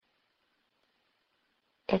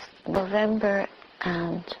It's November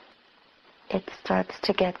and it starts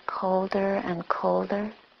to get colder and colder,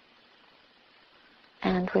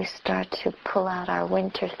 and we start to pull out our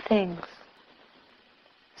winter things.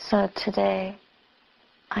 So today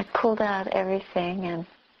I pulled out everything and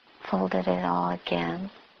folded it all again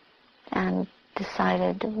and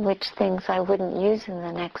decided which things I wouldn't use in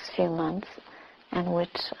the next few months and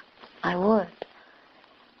which I would.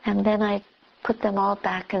 And then I put them all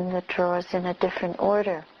back in the drawers in a different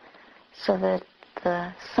order, so that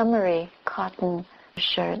the summery cotton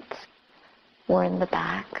shirts were in the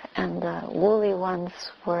back and the woolly ones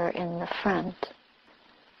were in the front,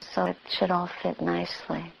 so it should all fit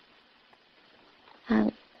nicely.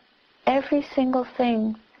 And every single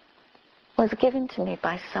thing was given to me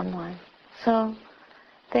by someone, so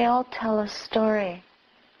they all tell a story.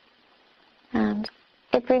 And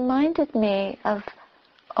it reminded me of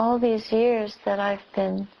all these years that I've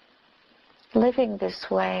been living this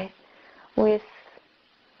way, with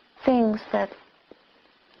things that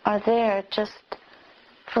are there just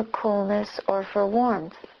for coolness or for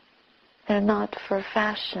warmth. They're not for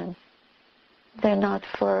fashion. They're not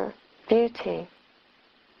for beauty.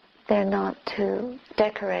 They're not to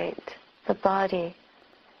decorate the body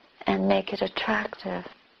and make it attractive.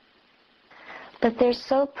 But they're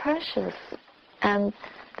so precious, and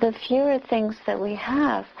the fewer things that we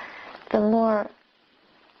have, the more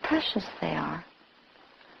precious they are.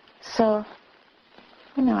 So,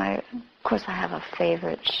 of course I have a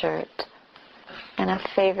favorite shirt and a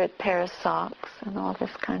favorite pair of socks and all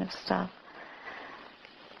this kind of stuff.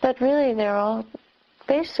 But really they're all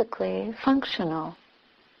basically functional.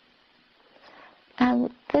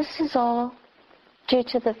 And this is all due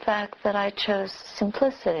to the fact that I chose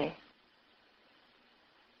simplicity.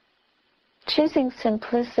 Choosing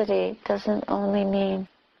simplicity doesn't only mean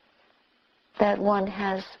that one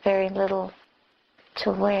has very little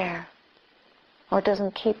to wear or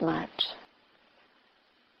doesn't keep much.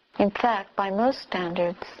 In fact, by most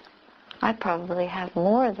standards, I probably have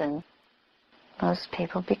more than most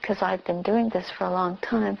people, because I've been doing this for a long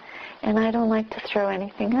time and I don't like to throw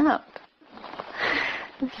anything out.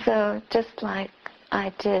 So just like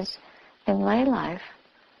I did in my life,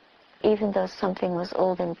 even though something was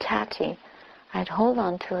old and tatty, I'd hold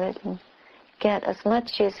on to it and get as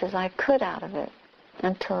much use as I could out of it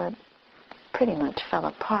until it pretty much fell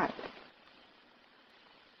apart.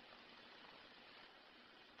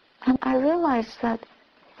 And I realized that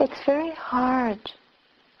it's very hard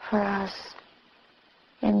for us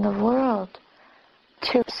in the world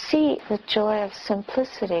to see the joy of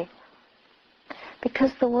simplicity,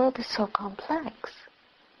 because the world is so complex.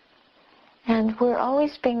 And we're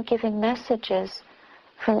always being given messages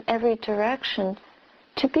from every direction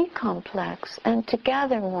to be complex and to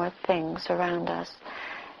gather more things around us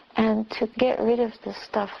and to get rid of the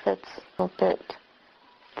stuff that's a bit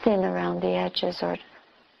thin around the edges or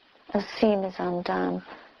a seam is undone.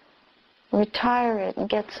 Retire it and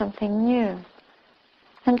get something new.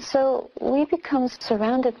 And so we become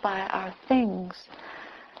surrounded by our things,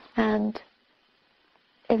 and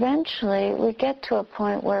eventually we get to a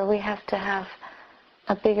point where we have to have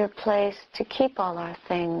a bigger place to keep all our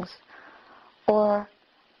things, or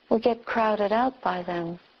we get crowded out by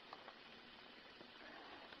them.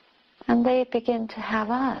 And they begin to have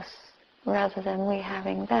us rather than we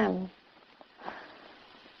having them.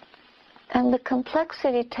 And the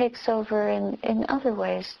complexity takes over in other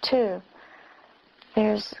ways too.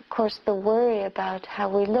 There's, of course, the worry about how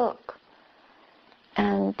we look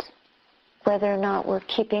and whether or not we're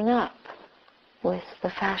keeping up with the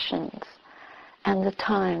fashions and the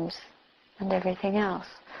times and everything else.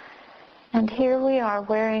 And here we are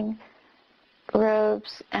wearing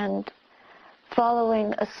robes and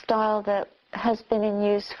following a style that has been in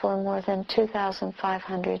use for more than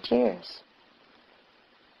 2,500 years.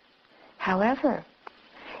 However,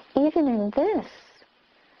 even in this,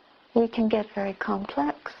 we can get very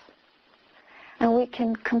complex. And we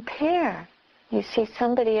can compare. You see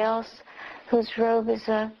somebody else whose robe is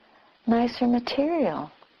a nicer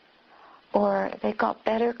material, or they got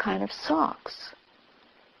better kind of socks.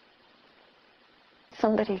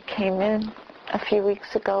 Somebody came in a few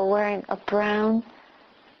weeks ago wearing a brown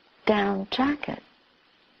down jacket.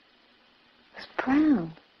 It was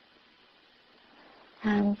brown.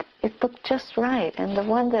 And it looked just right. And the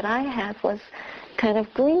one that I had was kind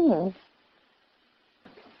of green.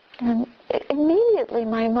 And immediately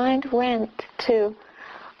my mind went to,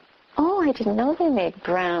 oh, I didn't know they made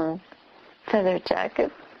brown feather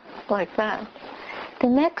jackets like that. The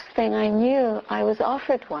next thing I knew, I was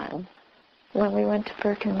offered one when we went to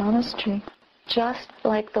Birken Monastery, just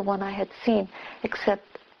like the one I had seen, except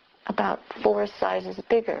about 4 sizes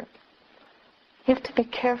bigger. You have to be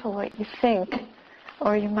careful what you think,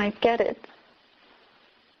 or you might get it.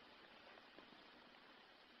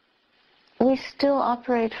 We still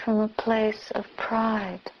operate from a place of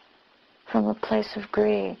pride, from a place of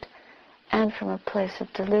greed, and from a place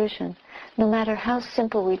of delusion, no matter how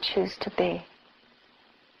simple we choose to be.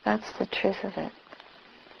 That's the truth of it.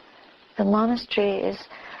 The monastery is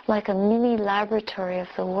like a mini laboratory of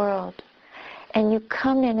the world. And you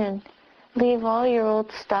come in and leave all your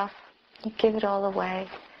old stuff, you give it all away,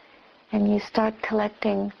 and you start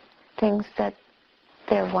collecting things that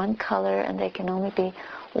they're one color and they can only be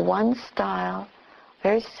one style,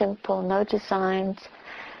 very simple, no designs.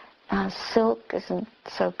 Silk isn't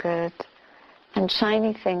so good, and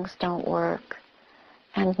shiny things don't work,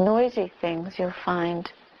 and noisy things you'll find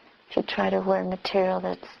if you try to wear material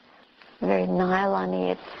that's very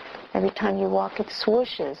nylon-y. Every time you walk it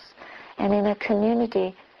swooshes. And in a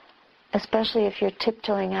community, especially if you're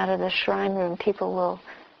tiptoeing out of the shrine room, people will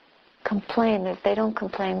complain. If they don't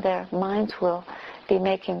complain, their minds will be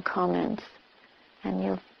making comments. And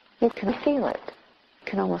you can feel it.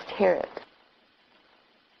 You can almost hear it.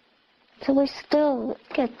 So we still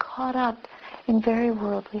get caught up in very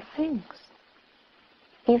worldly things.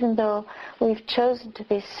 Even though we've chosen to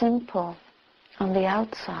be simple on the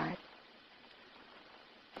outside.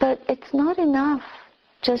 But it's not enough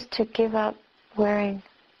just to give up wearing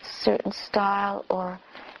a certain style or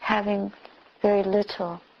having very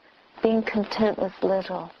little, being content with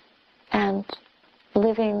little, and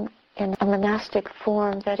living in a monastic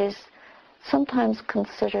form that is sometimes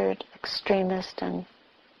considered extremist and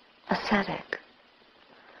ascetic.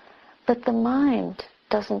 But the mind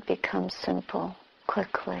doesn't become simple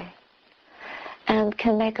quickly and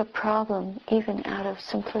can make a problem even out of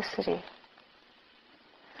simplicity.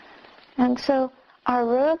 And so our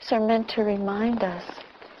robes are meant to remind us,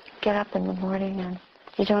 get up in the morning and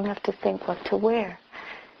you don't have to think what to wear.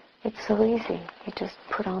 It's so easy. You just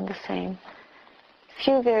put on the same,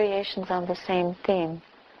 few variations on the same theme.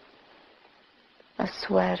 A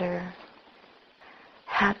sweater,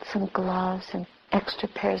 hats and gloves and extra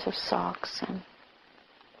pairs of socks, and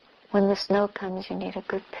when the snow comes you need a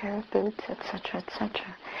good pair of boots, etc.,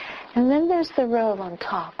 etc. And then there's the robe on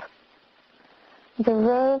top. The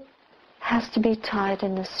robe has to be tied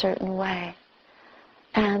in a certain way,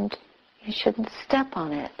 and you shouldn't step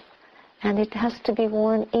on it, and it has to be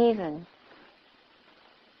worn even.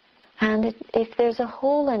 And if there's a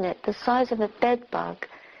hole in it the size of a bed bug,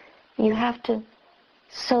 you have to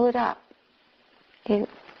sew it up. You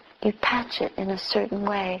patch it in a certain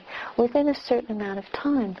way within a certain amount of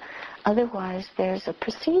time. Otherwise, there's a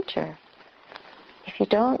procedure. If you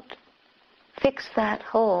don't fix that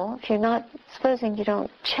hole, if you're not, supposing you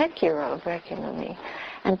don't check your robe regularly,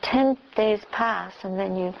 and 10 days pass, and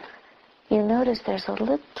then you notice there's a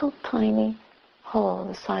little tiny hole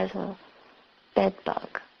the size of a bed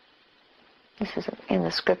bug. This is in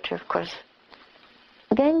the scripture, of course.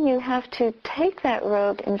 Then you have to take that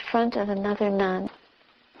robe in front of another nun.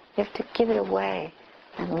 You have to give it away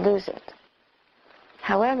and lose it.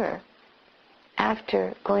 However,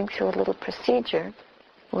 after going through a little procedure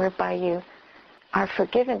whereby you are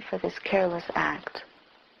forgiven for this careless act,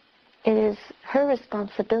 it is her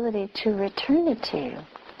responsibility to return it to you,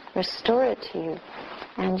 restore it to you,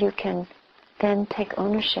 and you can then take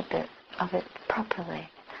ownership of it properly.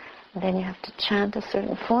 And then you have to chant a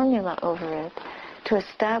certain formula over it to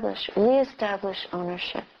re-establish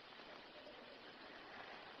ownership.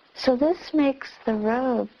 So this makes the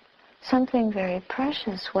robe something very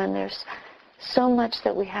precious when there's so much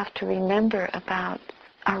that we have to remember about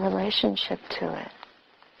our relationship to it.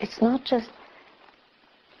 It's not just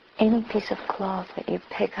any piece of cloth that you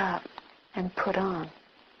pick up and put on.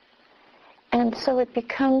 And so it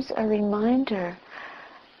becomes a reminder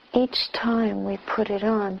each time we put it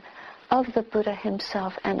on of the Buddha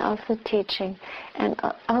himself and of the teaching and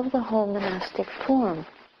of the whole monastic form.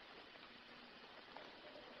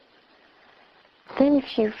 Then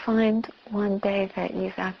if you find one day that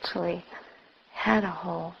you've actually had a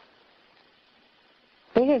hole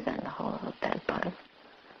bigger than the hole of a bed bug,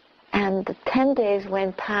 and the 10 days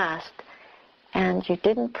went past and you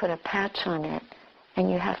didn't put a patch on it,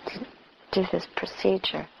 and you have to do this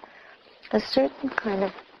procedure, a certain kind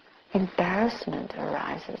of embarrassment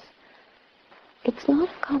arises. It's not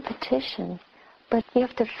a competition, but you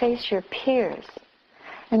have to face your peers.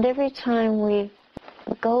 And every time we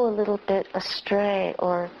go a little bit astray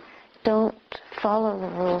or don't follow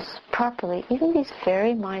the rules properly, even these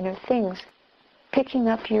very minor things, picking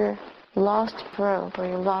up your lost robe or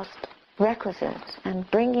your lost requisites and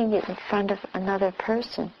bringing it in front of another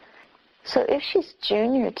person, So if she's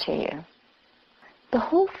junior to you, the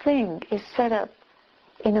whole thing is set up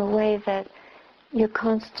in a way that you're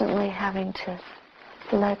constantly having to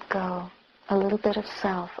let go a little bit of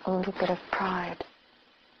self, a little bit of pride.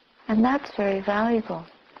 And that's very valuable.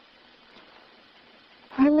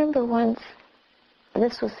 I remember once,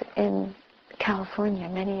 this was in California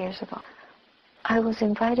many years ago, I was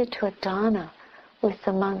invited to a dana with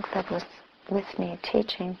the monk that was with me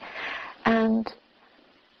teaching, and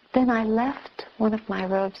then I left one of my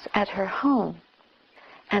robes at her home,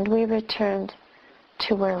 and we returned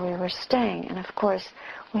to where we were staying. And of course,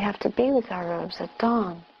 we have to be with our robes at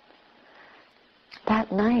dawn.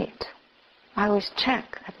 That night, I always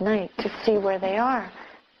check at night to see where they are.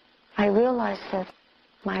 I realized that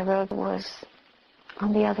my robe was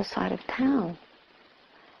on the other side of town,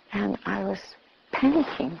 and I was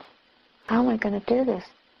panicking. How am I going to do this?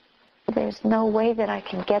 There's no way that I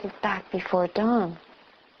can get it back before dawn.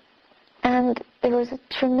 And there was a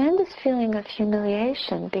tremendous feeling of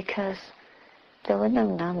humiliation because there were no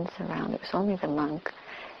nuns around. It was only the monk.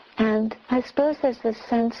 And I suppose there's this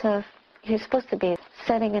sense of, you're supposed to be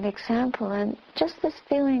setting an example, and just this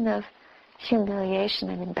feeling of humiliation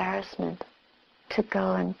and embarrassment to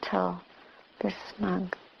go and tell this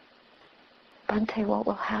monk, Bhante, what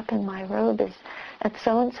will happen? My robe is at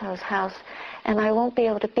so-and-so's house, and I won't be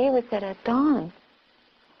able to be with it at dawn.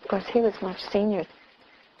 Of course, he was much senior.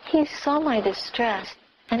 He saw my distress,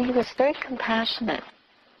 and he was very compassionate.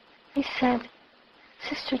 He said,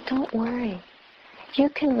 Sister, don't worry. You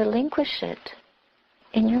can relinquish it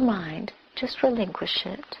in your mind. Just relinquish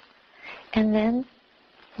it. And then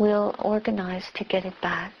we'll organize to get it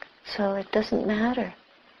back. So it doesn't matter.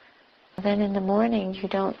 Then in the morning you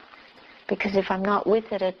don't, because if I'm not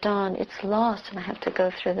with it at dawn, it's lost and I have to go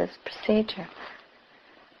through this procedure.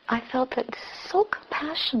 I felt that so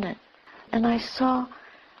compassionate. And I saw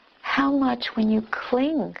how much when you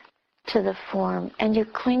cling to the form and you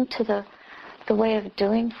cling to the way of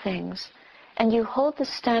doing things, and you hold the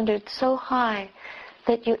standard so high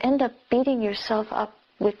that you end up beating yourself up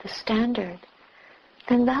with the standard,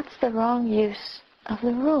 then that's the wrong use of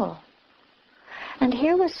the rule. And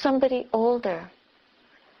here was somebody older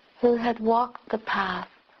who had walked the path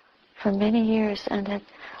for many years and had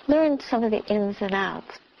learned some of the ins and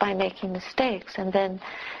outs by making mistakes, and then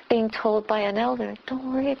being told by an elder,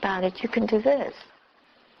 don't worry about it, you can do this.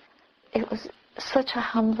 It was such a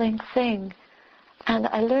humbling thing. And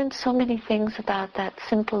I learned so many things about that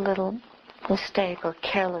simple little mistake or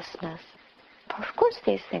carelessness. Of course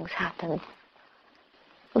these things happen.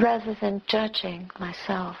 Rather than judging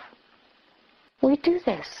myself. We do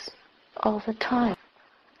this all the time.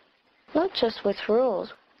 Not just with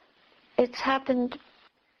rules. It's happened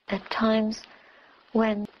at times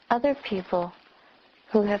when other people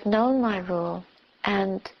who have known my rule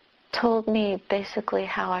and told me basically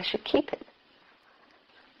how I should keep it.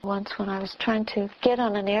 Once when I was trying to get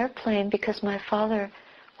on an airplane because my father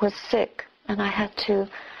was sick and I had to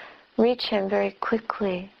reach him very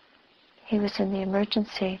quickly. He was in the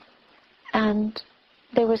emergency. And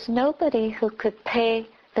there was nobody who could pay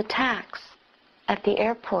the tax at the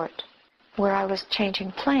airport where I was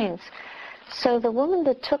changing planes. So the woman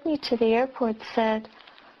that took me to the airport said,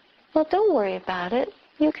 well, don't worry about it.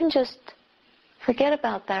 You can just forget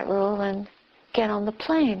about that rule and get on the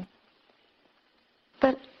plane.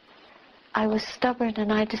 But I was stubborn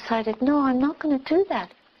and I decided, no, I'm not going to do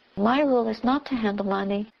that. My rule is not to handle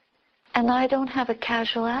money, and I don't have a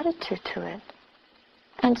casual attitude to it.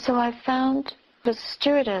 And so I found the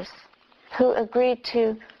stewardess who agreed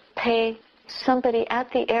to pay somebody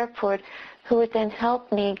at the airport who would then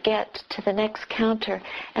help me get to the next counter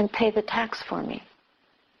and pay the tax for me.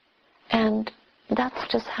 And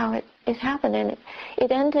that's just how it happened. And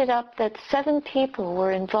it ended up that 7 people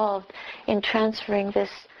were involved in transferring this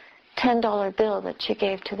 $10 bill that she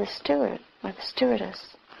gave to the steward or the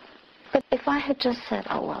stewardess. But if I had just said,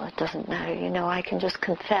 oh, well, it doesn't matter, I can just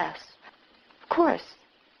confess. Of course,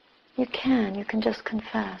 you can just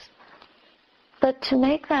confess. But to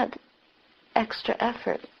make that extra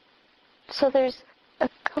effort, so there's a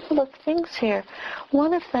couple of things here.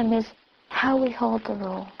 One of them is how we hold the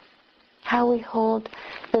rule, how we hold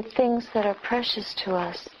the things that are precious to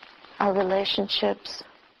us, our relationships,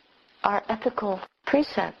 our ethical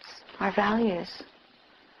precepts, our values,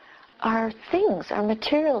 our things, our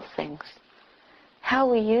material things, how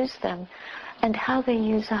we use them, and how they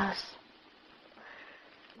use us.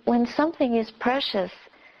 When something is precious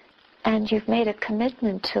and you've made a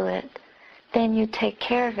commitment to it, then you take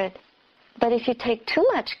care of it. But if you take too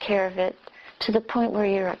much care of it to the point where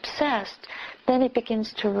you're obsessed, then it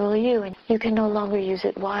begins to rule you and you can no longer use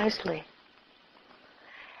it wisely.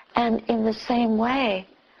 And in the same way,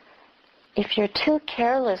 if you're too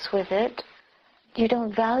careless with it, you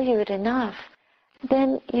don't value it enough,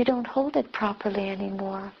 then you don't hold it properly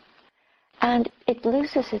anymore. And it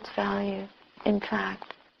loses its value, in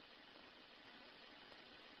fact.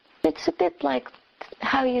 It's a bit like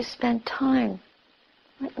how you spend time.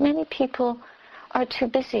 Many people are too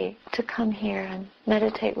busy to come here and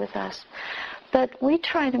meditate with us. But we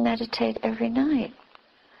try to meditate every night.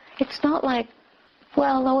 It's not like,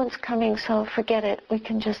 well, no one's coming, so forget it. We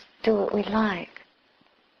can just do what we like.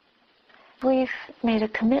 We've made a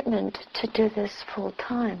commitment to do this full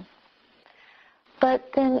time. But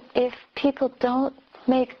then if people don't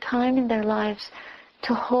make time in their lives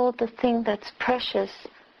to hold the thing that's precious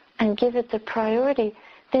and give it the priority,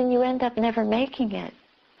 then you end up never making it.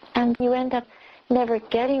 And you end up never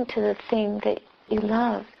getting to the thing that you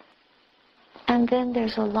love. And then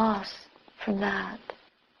there's a loss from that.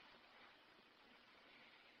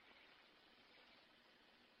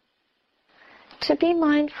 To be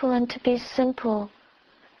mindful and to be simple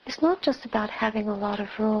is not just about having a lot of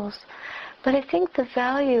rules, but I think the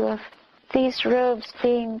value of these robes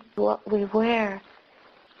being what we wear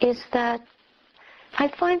is that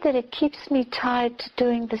I find that it keeps me tied to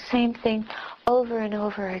doing the same thing over and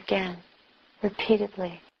over again,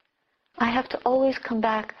 repeatedly. I have to always come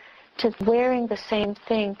back to wearing the same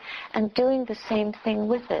thing and doing the same thing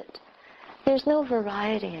with it. There's no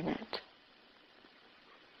variety in it,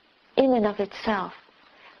 in and of itself.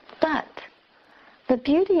 But the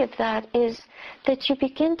beauty of that is that you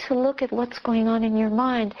begin to look at what's going on in your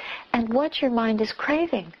mind and what your mind is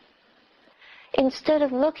craving. Instead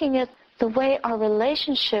of looking at the way our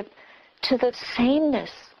relationship to the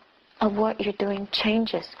sameness of what you're doing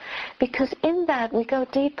changes. Because in that we go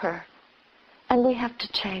deeper and we have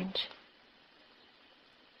to change.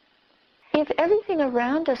 If everything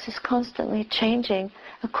around us is constantly changing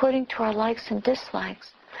according to our likes and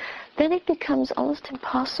dislikes, then it becomes almost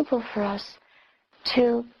impossible for us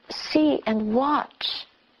to see and watch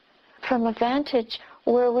from a vantage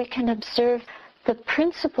where we can observe the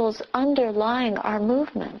principles underlying our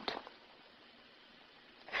movement.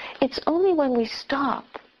 It's only when we stop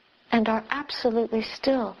and are absolutely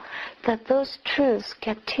still that those truths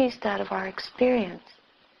get teased out of our experience.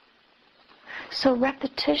 So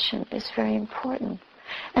repetition is very important.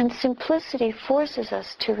 And simplicity forces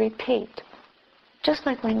us to repeat. Just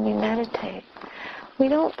like when we meditate. We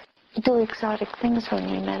don't do exotic things when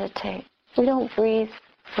we meditate. We don't breathe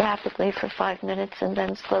rapidly for 5 minutes and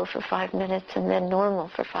then slow for 5 minutes and then normal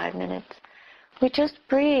for 5 minutes. We just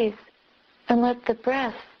breathe and let the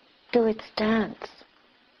breath do its dance.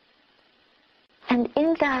 And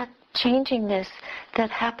in that changingness that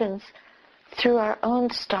happens through our own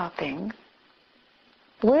stopping,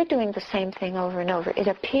 we're doing the same thing over and over. It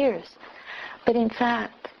appears. But in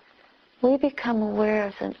fact, we become aware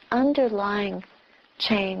of an underlying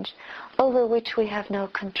change over which we have no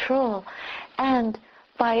control. And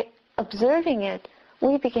by observing it,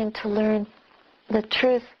 we begin to learn the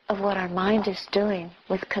truth of what our mind is doing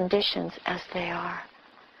with conditions as they are,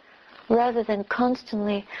 rather than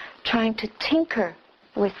constantly trying to tinker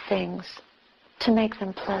with things to make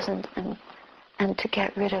them pleasant and to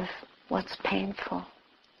get rid of what's painful.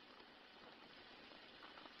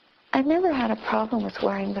 I've never had a problem with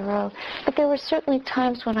wearing the robe, but there were certainly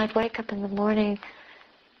times when I'd wake up in the morning,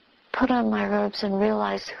 put on my robes, and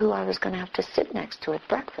realize who I was going to have to sit next to at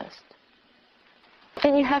breakfast.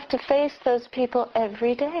 And you have to face those people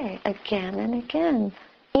every day, again and again,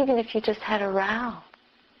 even if you just had a row.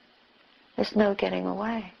 There's no getting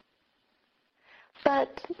away.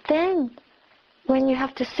 But then, when you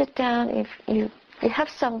have to sit down, if you have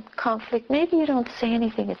some conflict, maybe you don't say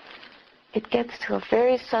anything. It gets to a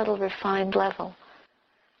very subtle, refined level.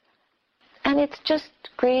 And it's just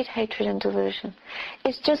greed, hatred, and delusion.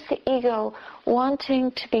 It's just the ego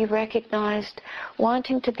wanting to be recognized,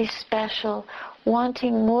 wanting to be special,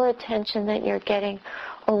 wanting more attention than you're getting,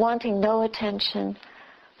 or wanting no attention.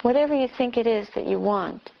 Whatever you think it is that you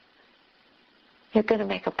want, you're going to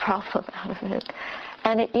make a problem out of it.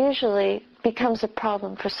 And it usually becomes a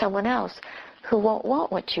problem for someone else who won't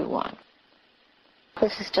want what you want.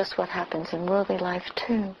 This is just what happens in worldly life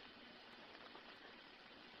too.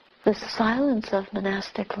 The silence of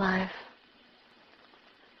monastic life,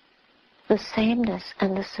 the sameness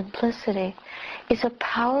and the simplicity, is a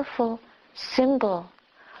powerful symbol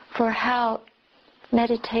for how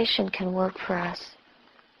meditation can work for us.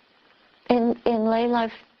 In lay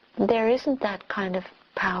life, there isn't that kind of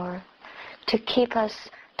power to keep us,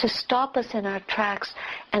 to stop us in our tracks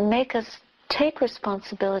and make us take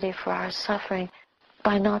responsibility for our suffering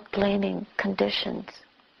by not blaming conditions.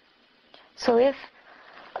 So if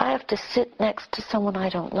I have to sit next to someone I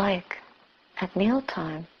don't like at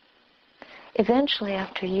mealtime, eventually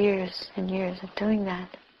after years and years of doing that,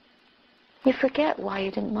 you forget why you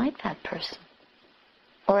didn't like that person.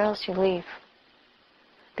 Or else you leave.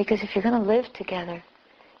 Because if you're going to live together,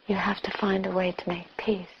 you have to find a way to make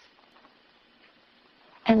peace.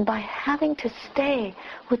 And by having to stay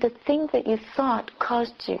with the thing that you thought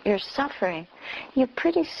caused you your suffering, you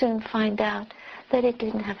pretty soon find out that it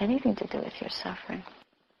didn't have anything to do with your suffering.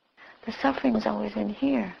 The suffering is always in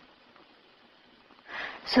here.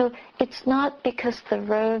 So it's not because the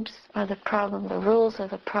robes are the problem, the rules are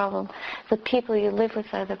the problem, the people you live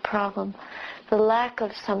with are the problem, the lack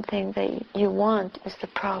of something that you want is the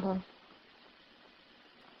problem.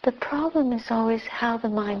 The problem is always how the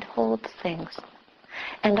mind holds things,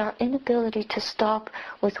 and our inability to stop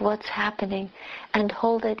with what's happening and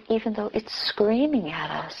hold it even though it's screaming at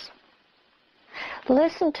us.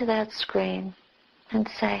 Listen to that scream and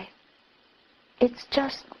say, it's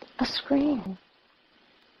just a scream.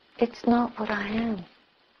 It's not what I am.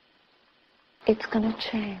 It's going to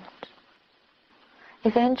change.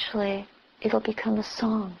 Eventually, it'll become a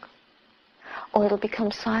song, or it'll become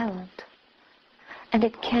silent, and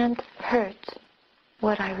it can't hurt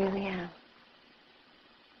what I really am.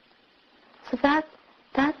 So that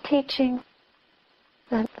teaching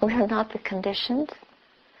that we're not the conditions,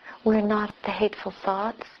 we're not the hateful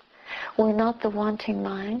thoughts, we're not the wanting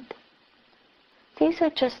mind. These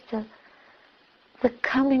are just the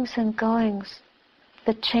comings and goings,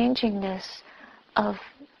 the changingness of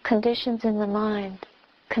conditions in the mind,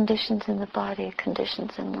 conditions in the body,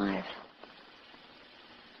 conditions in life.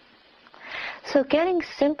 So getting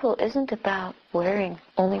simple isn't about wearing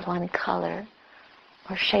only one color,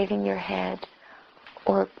 or shaving your head,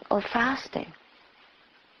 or fasting.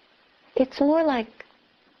 It's more like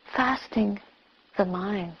fasting the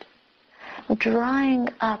mind, drying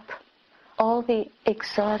up all the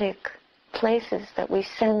exotic places that we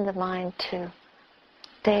send the mind to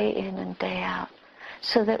day in and day out,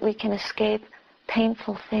 so that we can escape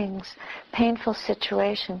painful things, painful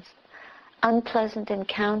situations, unpleasant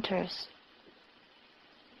encounters,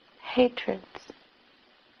 hatreds,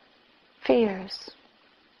 fears,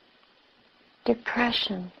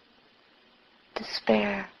 depression,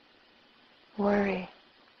 despair, worry,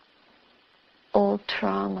 old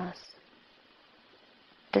traumas,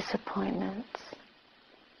 disappointments.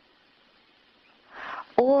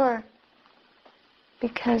 Or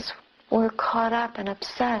because we're caught up and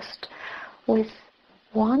obsessed with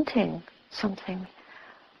wanting something,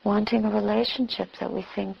 wanting a relationship that we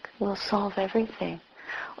think will solve everything,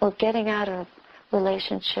 or getting out of a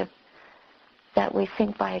relationship that we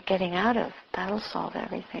think by getting out of, that'll solve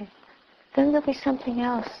everything. Then there'll be something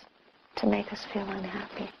else to make us feel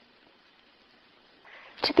unhappy.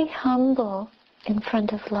 To be humble in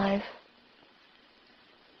front of life.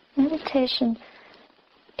 Meditation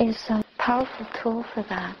is a powerful tool for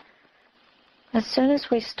that. As soon as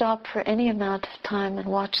we stop for any amount of time and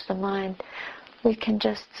watch the mind, we can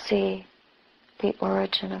just see the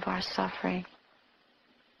origin of our suffering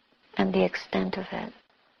and the extent of it.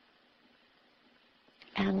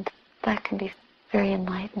 And that can be very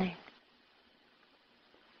enlightening.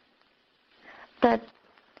 But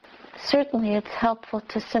certainly it's helpful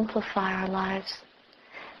to simplify our lives.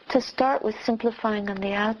 To start with simplifying on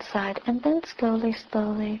the outside, and then slowly,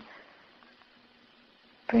 slowly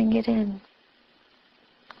bring it in.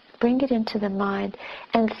 Bring it into the mind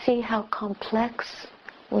and see how complex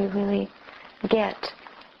we really get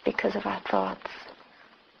because of our thoughts,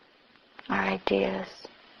 our ideas,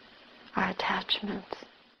 our attachments.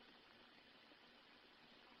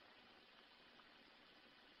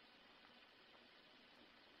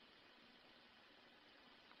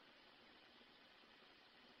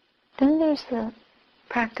 Then there's the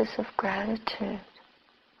practice of gratitude.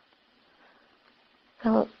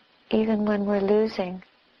 So even when we're losing,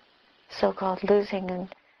 so-called losing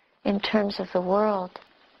in terms of the world,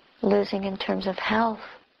 losing in terms of health,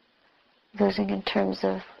 losing in terms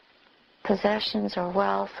of possessions or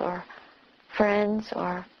wealth or friends,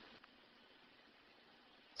 or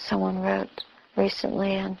someone wrote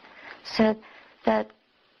recently and said that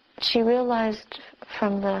she realized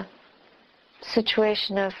from the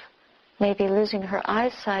situation of maybe losing her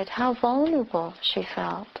eyesight how vulnerable she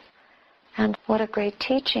felt, and what a great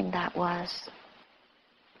teaching that was.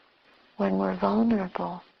 When we're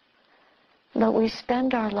vulnerable, but we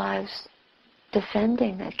spend our lives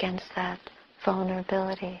defending against that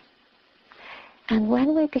vulnerability. And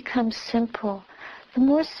when we become simple, the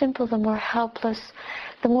more helpless,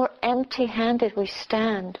 the more empty-handed we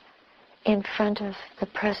stand in front of the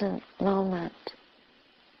present moment.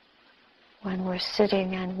 when we're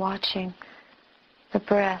sitting and watching the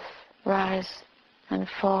breath rise and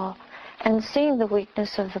fall, and seeing the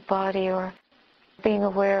weakness of the body, or being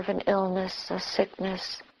aware of an illness, a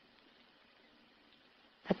sickness,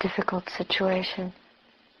 a difficult situation,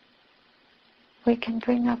 we can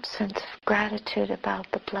bring up sense of gratitude about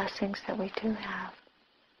the blessings that we do have.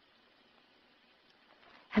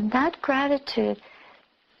 And that gratitude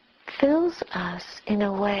fills us in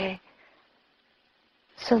a way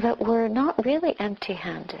so that we're not really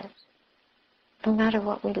empty-handed, no matter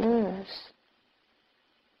what we lose.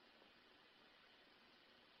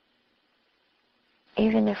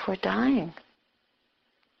 Even if we're dying,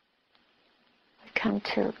 we come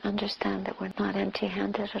to understand that we're not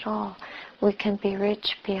empty-handed at all. We can be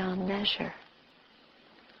rich beyond measure,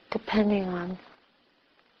 depending on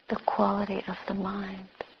the quality of the mind.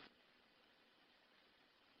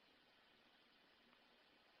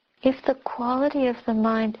 If the quality of the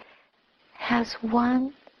mind has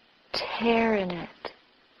one tear in it,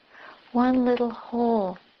 one little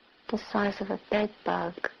hole the size of a bed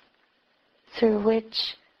bug, through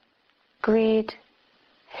which greed,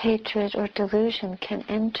 hatred, or delusion can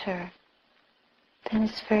enter, then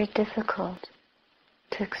it's very difficult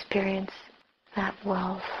to experience that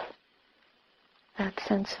wealth, that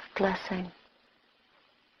sense of blessing,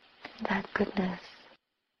 that goodness.